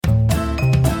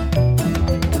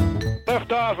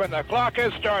off and the clock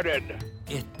has started.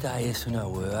 Esta es una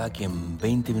huevada que en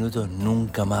 20 minutos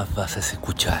nunca más vas a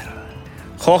escuchar.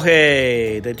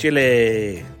 Jorge de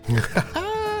Chile.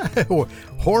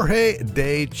 Jorge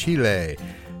de Chile.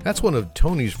 That's one of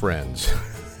Tony's friends.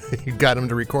 You got him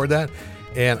to record that,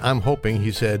 and I'm hoping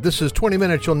he said, "This is 20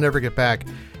 minutes you'll never get back."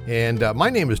 And my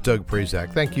name is Doug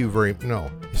Prazak. Thank you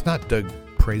No, it's not Doug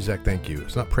Prazak. Thank you.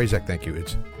 It's not Prazak. Thank you.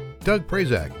 It's Doug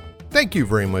Prazak. Thank you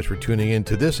very much for tuning in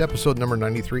to this episode number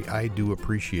 93. I do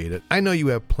appreciate it. I know you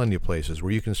have plenty of places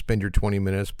where you can spend your 20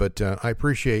 minutes, but I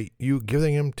appreciate you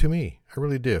giving them to me. I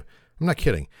really do. I'm not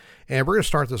kidding. And we're going to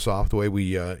start this off the way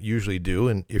we usually do.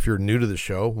 And if you're new to the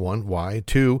show, one, why?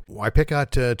 Two, I pick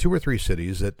out 2 or 3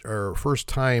 cities that are first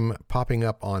time popping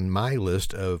up on my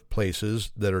list of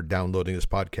places that are downloading this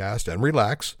podcast. And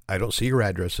relax. I don't see your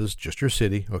addresses, just your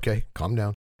city. Okay, calm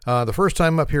down. The first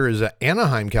time up here is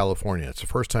Anaheim, California. It's the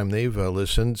first time they've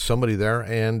listened, somebody there.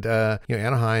 And,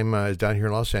 Anaheim is down here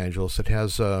in Los Angeles. It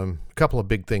has a couple of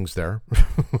big things there.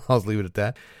 I'll leave it at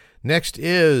that. Next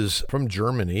is from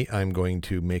Germany. I'm going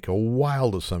to make a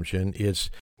wild assumption. It's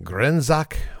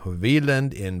Grenzach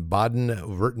Wieland in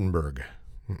Baden-Württemberg.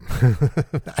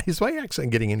 Is my accent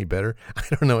getting any better? I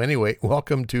don't know. Anyway,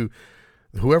 welcome to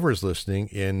whoever is listening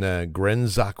in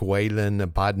Grenzach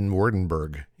Wieland,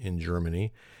 Baden-Württemberg in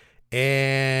Germany.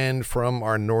 And from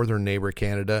our northern neighbor,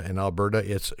 Canada and Alberta,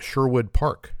 it's Sherwood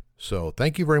Park. So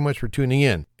thank you very much for tuning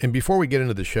in. And before we get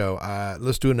into the show,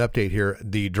 let's do an update here.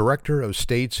 The Director of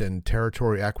States and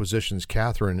Territory Acquisitions,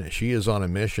 Catherine, she is on a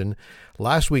mission.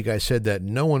 Last week I said that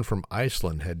no one from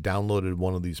Iceland had downloaded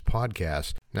one of these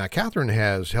podcasts. Now, Catherine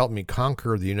has helped me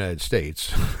conquer the United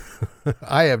States.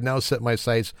 I have now set my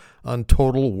sights on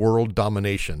total world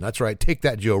domination. That's right. Take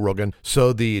that, Joe Rogan.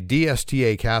 So the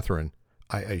DSTA, Catherine,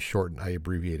 I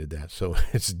abbreviated that. So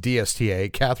it's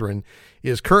DSTA. Catherine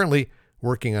is currently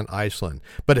working on Iceland.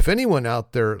 But if anyone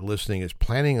out there listening is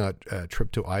planning a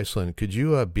trip to Iceland, could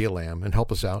you be a lamb and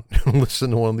help us out and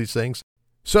listen to one of these things?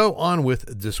 So on with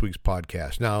this week's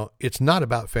podcast. Now, it's not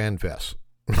about FanFests,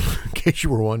 in case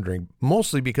you were wondering,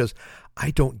 mostly because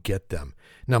I don't get them.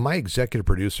 Now, my executive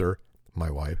producer, my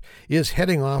wife, is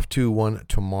heading off to one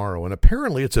tomorrow, and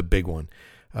apparently it's a big one.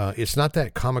 It's not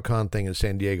that Comic-Con thing in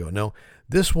San Diego. No,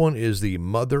 this one is the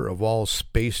mother of all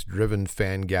space-driven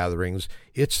fan gatherings.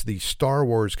 It's the Star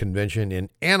Wars convention in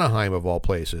Anaheim, of all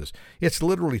places. It's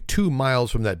literally 2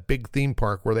 miles from that big theme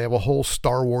park where they have a whole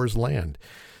Star Wars land.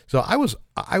 So I was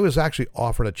actually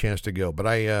offered a chance to go, but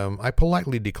I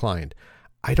politely declined.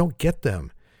 I don't get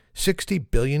them. 60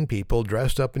 billion people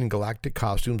dressed up in galactic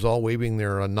costumes, all waving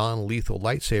their non-lethal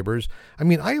lightsabers. I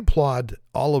mean, I applaud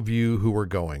all of you who are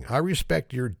going. I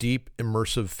respect your deep,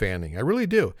 immersive fanning. I really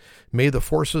do. May the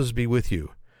forces be with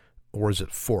you. Or is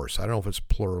it force? I don't know if it's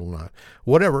plural or not.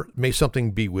 Whatever, may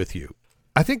something be with you.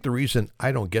 I think the reason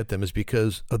I don't get them is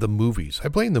because of the movies. I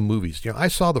blame the movies. I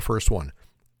saw the first one,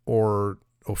 or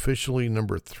officially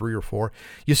number 3 or 4.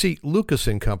 You see, Lucas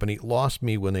and Company lost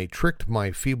me when they tricked my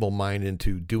feeble mind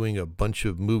into doing a bunch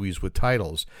of movies with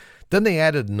titles. Then they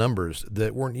added numbers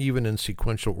that weren't even in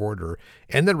sequential order,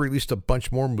 and then released a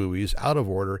bunch more movies out of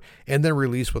order, and then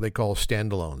released what they call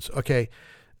standalones. Okay,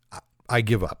 I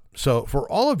give up. So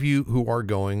for all of you who are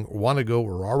going, want to go,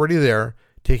 or already there,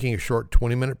 taking a short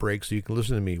 20-minute break so you can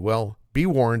listen to me, well, be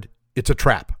warned, it's a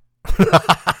trap.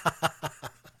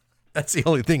 That's the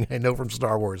only thing I know from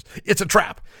Star Wars. It's a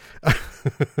trap.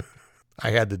 I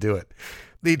had to do it.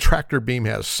 The tractor beam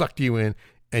has sucked you in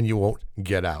and you won't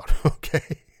get out.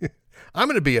 Okay. I'm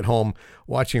going to be at home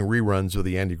watching reruns of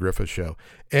the Andy Griffith Show.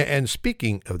 And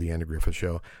speaking of the Andy Griffith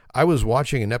Show, I was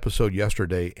watching an episode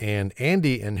yesterday, and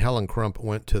Andy and Helen Crump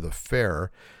went to the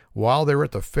fair. While they were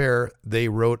at the fair, they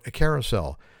rode a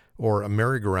carousel, or a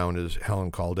merry-go-round as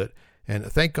Helen called it. And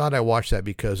thank God I watched that,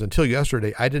 because until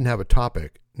yesterday, I didn't have a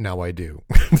topic. Now I do.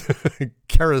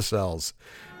 Carousels.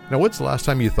 Now, what's the last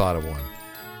time you thought of one?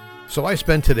 So I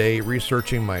spent today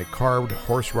researching my carved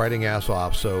horse riding ass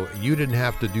off, so you didn't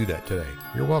have to do that today.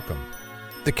 You're welcome.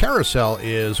 The carousel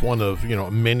is one of,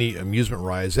 many amusement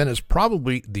rides, and it's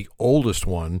probably the oldest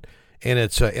one, and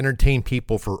it's entertained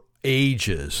people for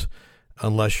ages.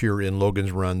 Unless you're in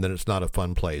Logan's Run, then it's not a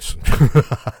fun place.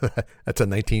 That's a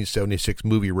 1976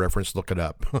 movie reference. Look it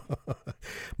up.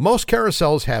 Most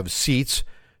carousels have seats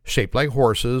shaped like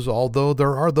horses, although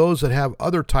there are those that have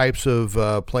other types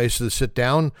of places to sit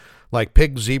down, like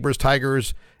pigs, zebras,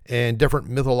 tigers, and different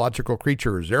mythological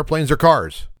creatures, airplanes or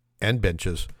cars, and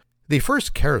benches. The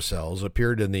first carousels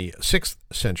appeared in the 6th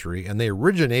century, and they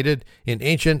originated in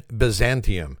ancient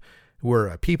Byzantium,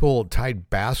 where people tied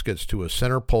baskets to a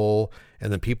center pole,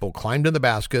 and then people climbed in the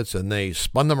baskets and they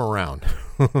spun them around.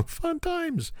 Fun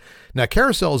times. Now,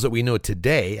 carousels that we know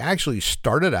today actually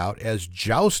started out as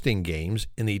jousting games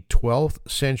in the 12th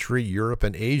century Europe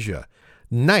and Asia.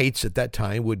 Knights at that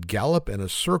time would gallop in a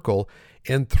circle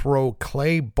and throw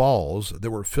clay balls that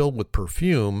were filled with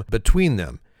perfume between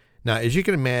them. Now, as you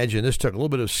can imagine, this took a little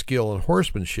bit of skill and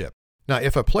horsemanship. Now,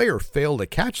 if a player failed to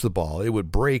catch the ball, it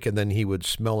would break and then he would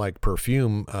smell like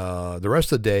perfume the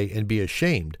rest of the day and be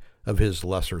ashamed of his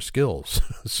lesser skills.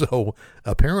 So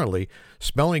apparently,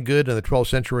 smelling good in the 12th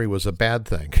century was a bad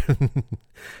thing.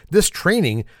 This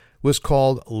training was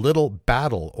called Little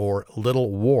Battle or Little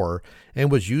War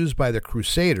and was used by the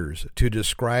Crusaders to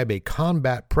describe a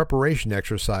combat preparation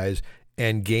exercise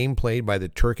and game played by the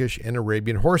Turkish and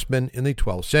Arabian horsemen in the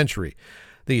 12th century.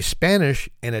 The Spanish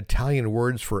and Italian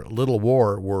words for Little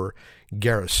War were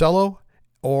Garicello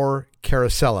or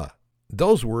Caracella.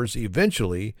 Those words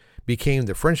eventually became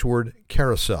the French word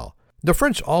carousel. The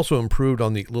French also improved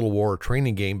on the Little War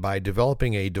training game by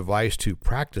developing a device to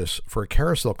practice for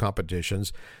carousel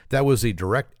competitions that was the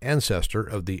direct ancestor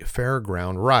of the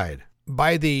fairground ride.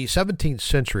 By the 17th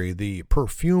century, the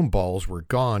perfume balls were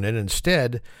gone, and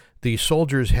instead, the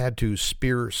soldiers had to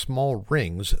spear small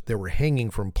rings that were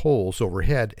hanging from poles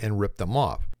overhead and rip them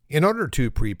off. In order to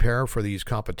prepare for these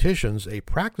competitions, a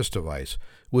practice device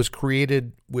was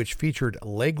created which featured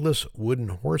legless wooden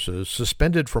horses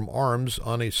suspended from arms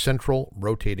on a central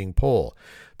rotating pole.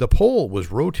 The pole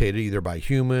was rotated either by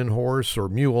human, horse, or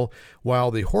mule, while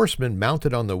the horsemen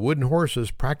mounted on the wooden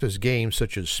horses practiced games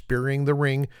such as spearing the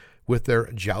ring with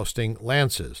their jousting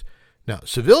lances. Now,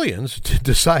 civilians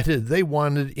decided they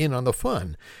wanted in on the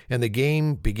fun, and the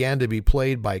game began to be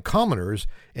played by commoners,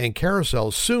 and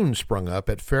carousels soon sprung up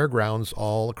at fairgrounds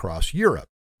all across Europe.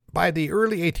 By the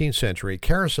early 18th century,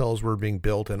 carousels were being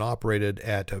built and operated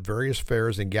at various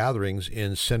fairs and gatherings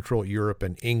in Central Europe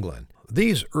and England.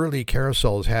 These early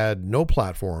carousels had no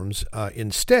platforms.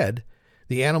 Instead,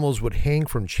 the animals would hang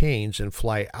from chains and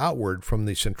fly outward from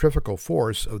the centrifugal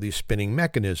force of the spinning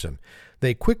mechanism.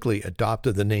 They quickly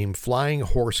adopted the name Flying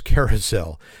Horse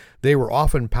Carousel. They were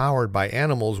often powered by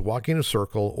animals walking a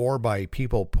circle or by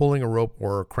people pulling a rope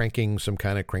or cranking some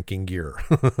kind of cranking gear.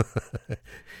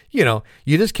 You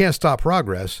just can't stop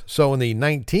progress. So in the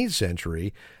 19th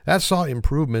century, that saw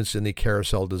improvements in the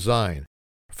carousel design.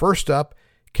 First up,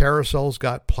 carousels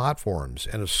got platforms,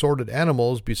 and assorted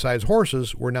animals besides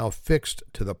horses were now fixed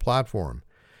to the platform.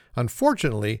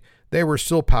 Unfortunately, they were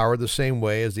still powered the same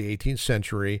way as the 18th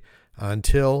century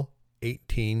until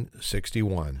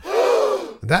 1861.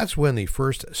 That's when the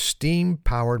first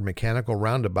steam-powered mechanical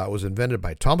roundabout was invented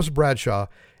by Thomas Bradshaw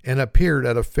and appeared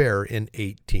at a fair in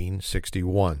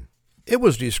 1861. It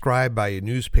was described by a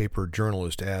newspaper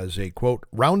journalist as a, quote,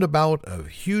 roundabout of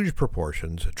huge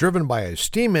proportions, driven by a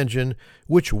steam engine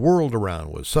which whirled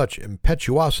around with such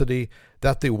impetuosity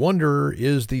that the wonder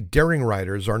is the daring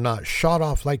riders are not shot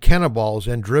off like cannonballs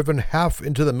and driven half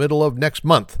into the middle of next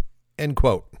month, end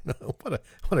quote.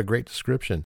 What a great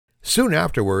description. Soon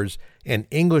afterwards, an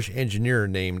English engineer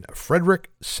named Frederick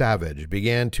Savage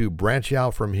began to branch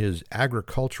out from his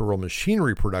agricultural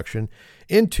machinery production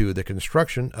into the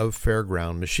construction of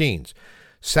fairground machines.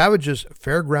 Savage's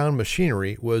fairground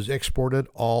machinery was exported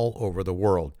all over the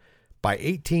world. By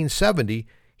 1870,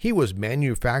 he was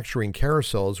manufacturing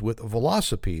carousels with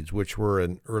velocipedes, which were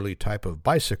an early type of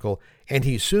bicycle, and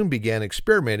he soon began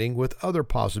experimenting with other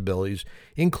possibilities,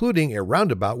 including a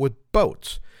roundabout with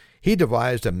boats. He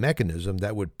devised a mechanism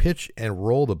that would pitch and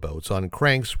roll the boats on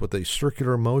cranks with a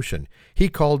circular motion. He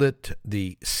called it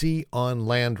the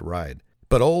sea-on-land ride.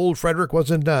 But old Frederick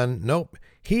wasn't done. Nope.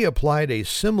 He applied a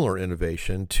similar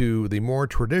innovation to the more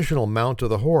traditional mount of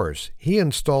the horse. He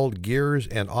installed gears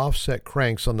and offset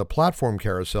cranks on the platform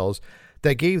carousels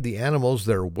that gave the animals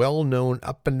their well-known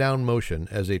up-and-down motion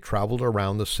as they traveled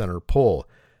around the center pole.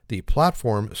 The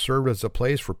platform served as a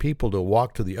place for people to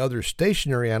walk to the other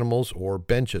stationary animals or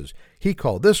benches. He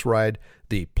called this ride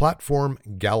the platform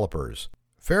gallopers.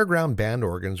 Fairground band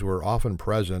organs were often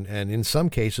present and in some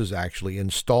cases actually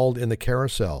installed in the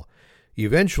carousel.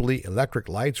 Eventually, electric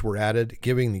lights were added,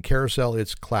 giving the carousel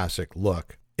its classic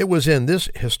look. It was in this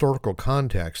historical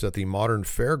context that the modern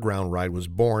fairground ride was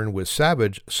born, with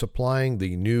Savage supplying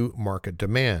the new market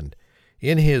demand.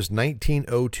 In his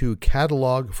 1902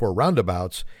 catalog for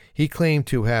roundabouts, he claimed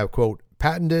to have, quote,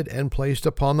 patented and placed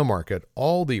upon the market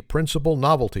all the principal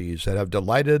novelties that have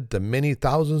delighted the many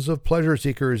thousands of pleasure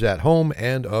seekers at home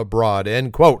and abroad,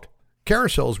 end quote.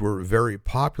 Carousels were very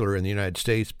popular in the United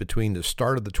States between the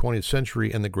start of the 20th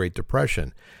century and the Great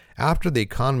Depression. After the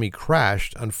economy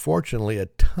crashed, unfortunately, a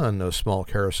ton of small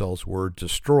carousels were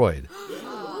destroyed.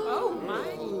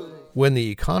 When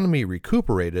the economy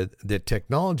recuperated, the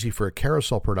technology for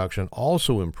carousel production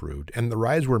also improved, and the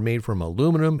rides were made from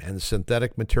aluminum and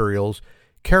synthetic materials.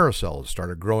 Carousels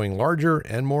started growing larger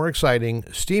and more exciting.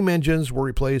 Steam engines were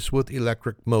replaced with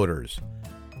electric motors.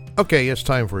 Okay, it's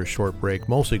time for a short break,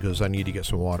 mostly because I need to get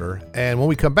some water. And when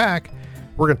we come back,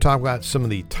 we're going to talk about some of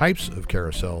the types of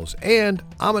carousels, and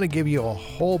I'm going to give you a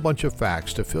whole bunch of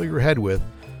facts to fill your head with,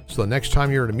 so the next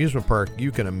time you're at an amusement park,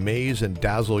 you can amaze and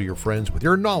dazzle your friends with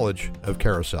your knowledge of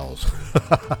carousels.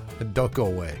 Don't go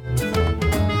away.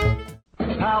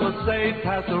 Palisades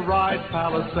has the ride,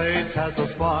 Palisades has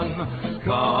the fun.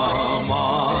 Come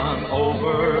on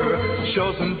over.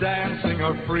 Shows and dancing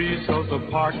are free, so's the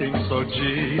parking, so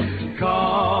gee.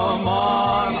 Come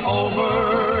on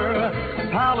over.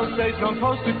 Palisades from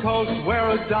coast to coast, where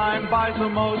a dime buys the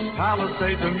most.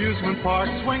 Palisades Amusement Park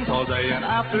swings all day and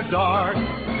after dark.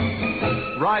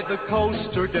 Ride the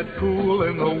coaster, get cool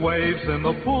in the waves, in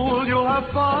the pool, you'll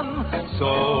have fun.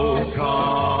 So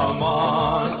come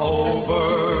on over.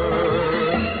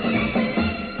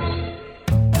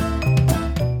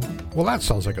 Well, that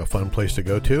sounds like a fun place to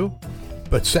go to,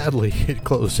 but sadly, it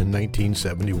closed in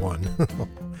 1971.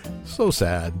 So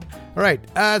sad. All right,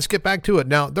 let's get back to it.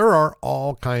 Now, there are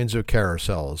all kinds of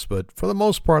carousels, but for the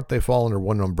most part, they fall under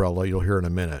one umbrella. You'll hear in a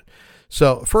minute.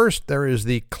 So first, there is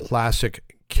the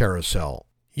classic carousel.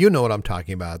 You know what I'm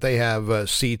talking about. They have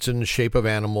seats in the shape of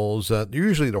animals,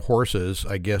 usually the horses,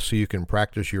 I guess, so you can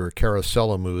practice your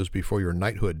carousel moves before your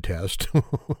knighthood test.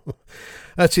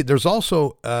 Let's see, there's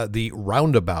also the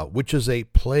roundabout, which is a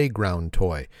playground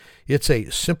toy. It's a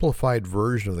simplified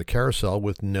version of the carousel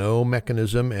with no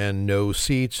mechanism and no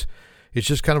seats. It's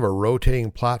just kind of a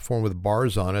rotating platform with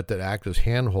bars on it that act as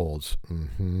handholds.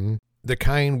 The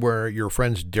kind where your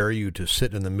friends dare you to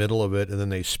sit in the middle of it and then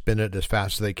they spin it as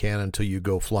fast as they can until you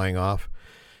go flying off.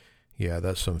 Yeah,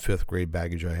 that's some 5th grade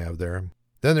baggage I have there.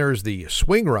 Then there's the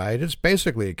swing ride. It's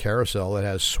basically a carousel that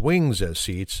has swings as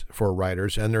seats for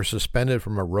riders, and they're suspended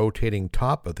from a rotating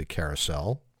top of the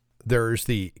carousel. There's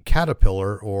the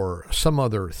Caterpillar, or some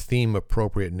other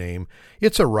theme-appropriate name.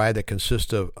 It's a ride that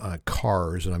consists of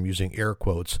cars, and I'm using air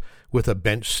quotes, with a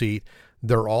bench seat.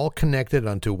 They're all connected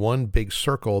onto one big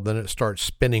circle, then it starts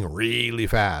spinning really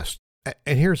fast.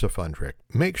 And here's a fun trick.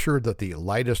 Make sure that the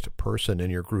lightest person in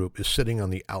your group is sitting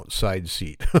on the outside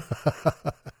seat.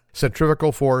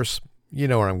 Centrifugal force, you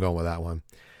know where I'm going with that one.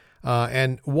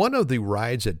 And one of the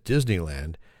rides at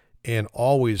Disneyland, and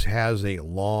always has a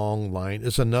long line,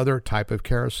 is another type of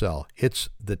carousel. It's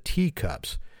the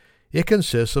Teacups. It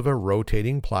consists of a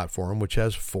rotating platform which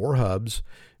has 4 hubs,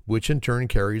 which in turn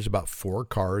carries about 4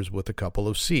 cars with a couple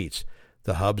of seats.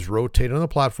 The hubs rotate on the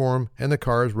platform, and the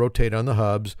cars rotate on the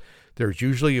hubs. There's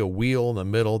usually a wheel in the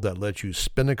middle that lets you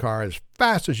spin the car as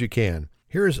fast as you can.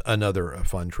 Here's another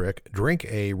fun trick. Drink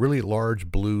a really large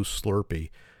blue Slurpee,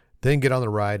 then get on the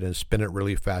ride and spin it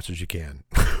really fast as you can.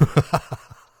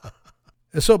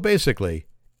 So basically,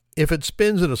 if it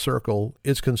spins in a circle,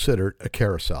 it's considered a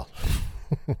carousel.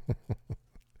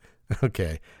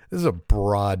 Okay, this is a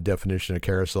broad definition of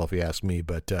carousel if you ask me,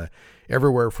 but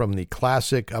everywhere from the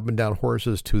classic up and down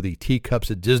horses to the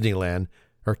teacups at Disneyland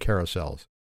are carousels.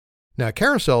 Now,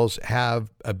 carousels have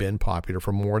been popular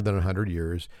for more than 100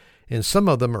 years, and some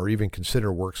of them are even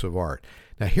considered works of art.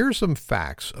 Now, here's some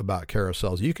facts about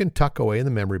carousels you can tuck away in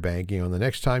the memory bank. The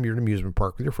next time you're at an amusement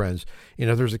park with your friends,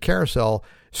 if there's a carousel,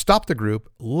 stop the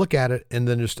group, look at it, and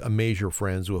then just amaze your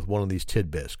friends with one of these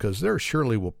tidbits, because they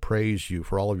surely will praise you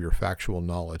for all of your factual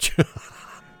knowledge.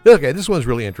 Okay, this one's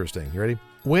really interesting. You ready?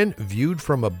 When viewed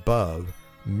from above,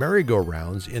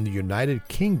 merry-go-rounds in the United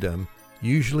Kingdom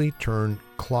usually turn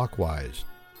clockwise.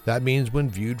 That means when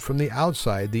viewed from the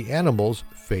outside, the animals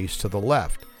face to the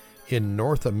left. In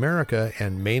North America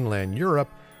and mainland Europe,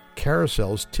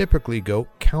 carousels typically go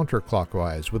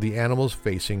counterclockwise, with the animals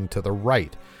facing to the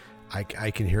right.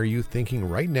 I can hear you thinking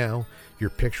right now, you're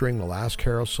picturing the last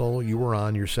carousel you were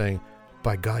on, you're saying,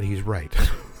 by God, he's right.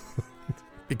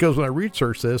 Because when I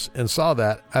researched this and saw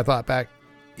that, I thought back,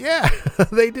 yeah,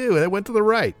 they do. They went to the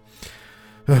right.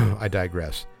 I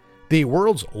digress. The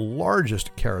world's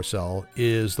largest carousel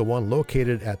is the one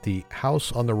located at the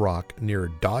House on the Rock near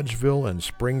Dodgeville and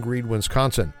Spring Green,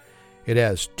 Wisconsin. It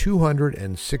has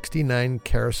 269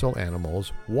 carousel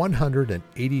animals,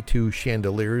 182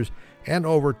 chandeliers, and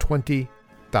over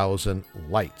 20,000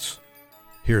 lights.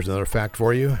 Here's another fact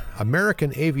for you.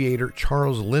 American aviator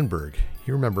Charles Lindbergh,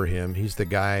 you remember him, he's the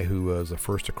guy who was the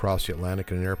first to cross the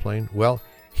Atlantic in an airplane. Well,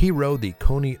 he rode the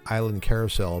Coney Island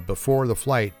Carousel before the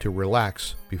flight to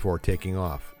relax before taking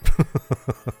off.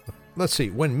 Let's see,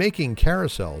 when making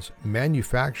carousels,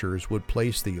 manufacturers would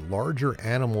place the larger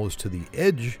animals to the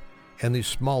edge and the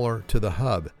smaller to the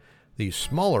hub. The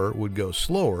smaller would go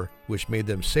slower, which made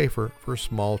them safer for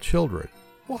small children.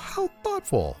 Well, how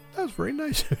thoughtful. That's very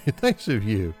nice of you. Thanks of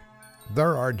you.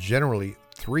 There are generally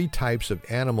 3 types of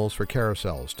animals for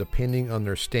carousels, depending on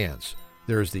their stance.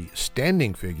 There's the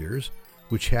standing figures,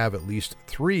 which have at least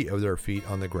 3 of their feet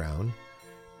on the ground,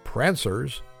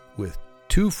 prancers, with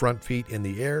 2 front feet in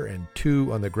the air and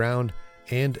 2 on the ground,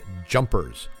 and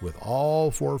jumpers, with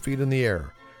all 4 feet in the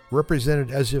air,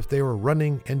 represented as if they were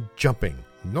running and jumping.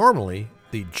 Normally,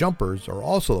 the jumpers are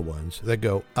also the ones that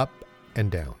go up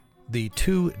and down. The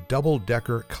 2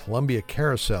 double-decker Columbia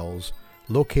carousels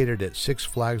located at Six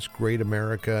Flags Great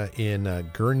America in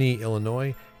Gurnee,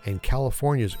 Illinois, and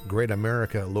California's Great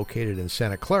America located in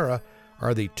Santa Clara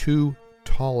are the 2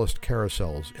 tallest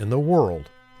carousels in the world.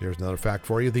 Here's another fact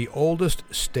for you. The oldest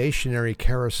stationary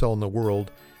carousel in the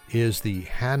world is the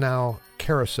Hanau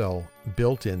Carousel,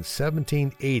 built in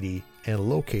 1780 and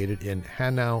located in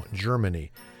Hanau,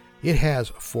 Germany. It has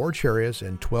 4 chariots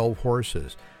and 12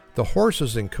 horses. The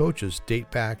horses and coaches date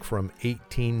back from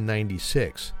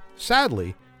 1896.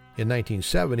 Sadly, in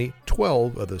 1970,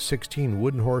 12 of the 16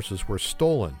 wooden horses were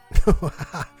stolen.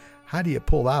 How do you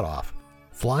pull that off?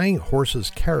 Flying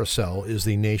Horses Carousel is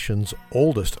the nation's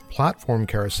oldest platform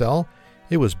carousel.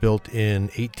 It was built in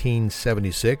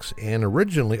 1876 and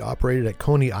originally operated at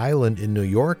Coney Island in New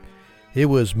York. It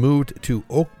was moved to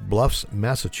Oak Bluffs,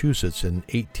 Massachusetts in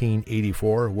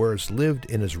 1884, where it's lived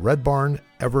in its red barn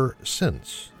ever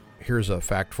since. Here's a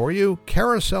fact for you.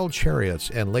 Carousel chariots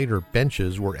and later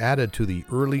benches were added to the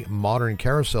early modern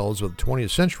carousels of the 20th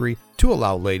century to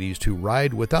allow ladies to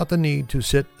ride without the need to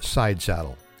sit side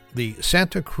saddle. The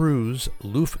Santa Cruz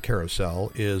Loof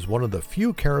Carousel is one of the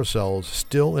few carousels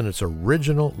still in its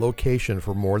original location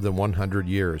for more than 100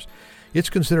 years. It's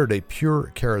considered a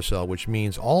pure carousel, which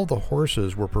means all the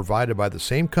horses were provided by the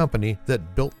same company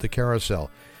that built the carousel.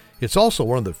 It's also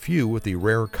one of the few with the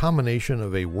rare combination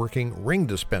of a working ring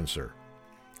dispenser.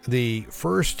 The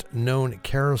first known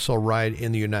carousel ride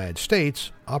in the United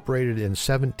States operated in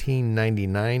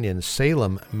 1799 in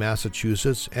Salem,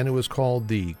 Massachusetts, and it was called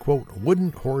the, quote,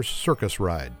 Wooden Horse Circus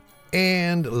Ride.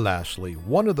 And lastly,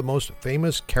 one of the most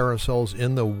famous carousels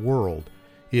in the world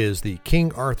is the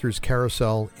King Arthur's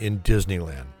Carousel in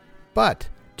Disneyland. But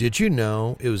did you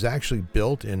know it was actually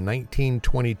built in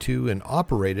 1922 and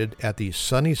operated at the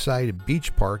Sunnyside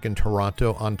Beach Park in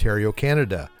Toronto, Ontario,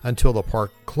 Canada, until the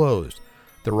park closed?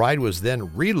 The ride was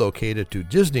then relocated to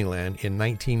Disneyland in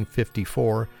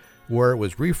 1954, where it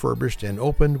was refurbished and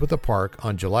opened with the park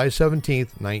on July 17,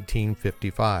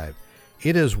 1955.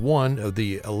 It is one of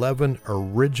the 11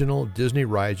 original Disney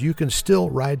rides you can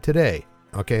still ride today.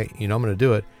 Okay, you know I'm going to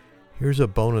do it. Here's a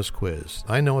bonus quiz.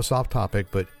 I know it's off topic,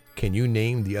 but can you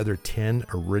name the other 10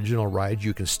 original rides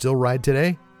you can still ride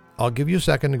today? I'll give you a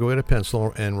second to go get a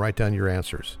pencil and write down your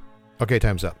answers. Okay,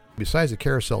 time's up. Besides the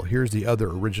carousel, here's the other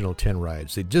original 10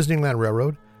 rides. The Disneyland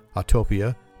Railroad,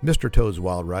 Autopia, Mr. Toad's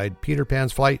Wild Ride, Peter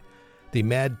Pan's Flight, the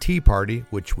Mad Tea Party,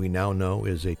 which we now know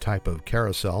is a type of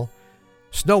carousel,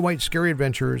 Snow White's Scary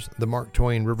Adventures, the Mark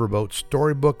Twain Riverboat,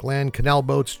 Storybook Land, Canal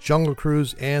Boats, Jungle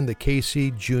Cruise, and the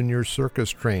Casey Junior Circus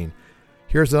Train.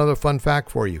 Here's another fun fact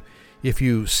for you. If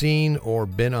you've seen or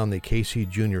been on the Casey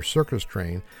Junior Circus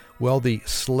Train, well, the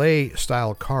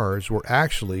sleigh-style cars were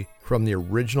actually from the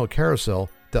original carousel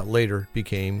that later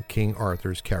became King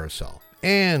Arthur's Carousel.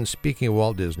 And speaking of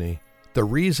Walt Disney, the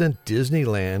reason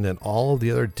Disneyland and all of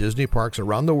the other Disney parks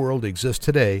around the world exist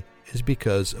today is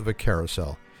because of a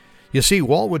carousel. You see,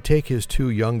 Walt would take his 2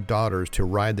 young daughters to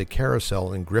ride the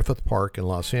carousel in Griffith Park in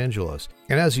Los Angeles.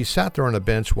 And as he sat there on a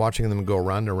bench watching them go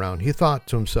round and round, he thought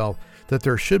to himself that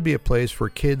there should be a place for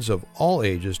kids of all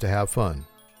ages to have fun.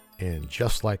 And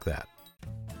just like that.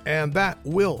 And that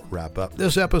will wrap up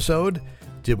this episode.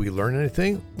 Did we learn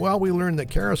anything? Well, we learned that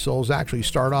carousels actually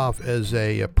start off as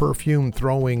a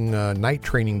perfume-throwing night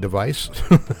training device.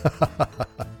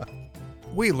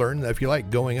 We learned that if you like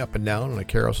going up and down on a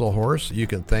carousel horse, you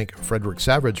can thank Frederick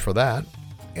Savage for that.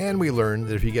 And we learned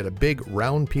that if you get a big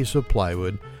round piece of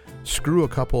plywood, screw a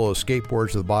couple of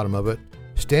skateboards to the bottom of it,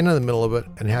 stand in the middle of it,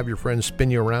 and have your friends spin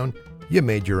you around, you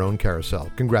made your own carousel.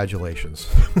 Congratulations.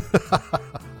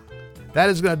 That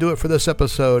is going to do it for this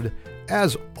episode.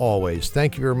 As always,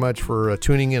 thank you very much for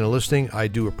tuning in and listening. I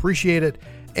do appreciate it.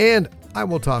 And I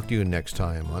will talk to you next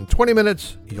time on 20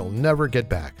 Minutes You'll Never Get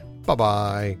Back.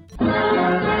 Bye-bye.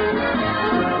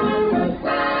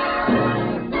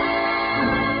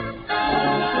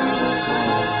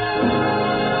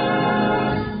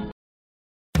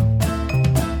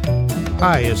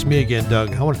 Hi, it's me again,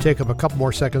 Doug. I want to take up a couple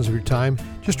more seconds of your time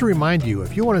just to remind you,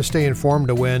 if you want to stay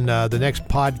informed of when the next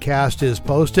podcast is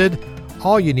posted,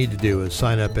 all you need to do is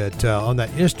sign up at on that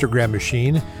Instagram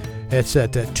machine. It's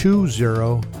at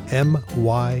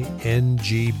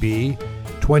 20MYNGB,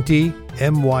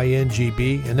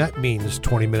 20MYNGB, and that means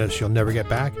 20 minutes you'll never get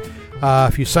back.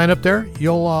 If you sign up there,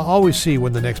 you'll always see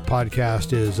when the next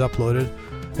podcast is uploaded.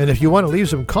 And if you want to leave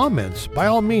some comments, by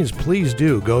all means, please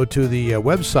do go to the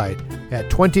website at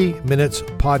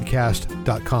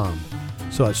 20minutespodcast.com.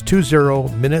 So it's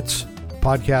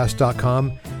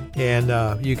 20minutespodcast.com,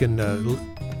 and you can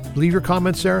leave your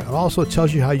comments there. It also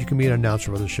tells you how you can be an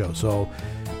announcer for the show. So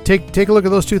take a look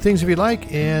at those two things if you'd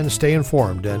like, and stay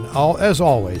informed. And as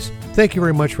always, thank you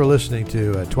very much for listening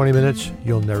to 20 Minutes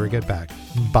You'll Never Get Back.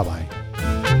 Bye-bye.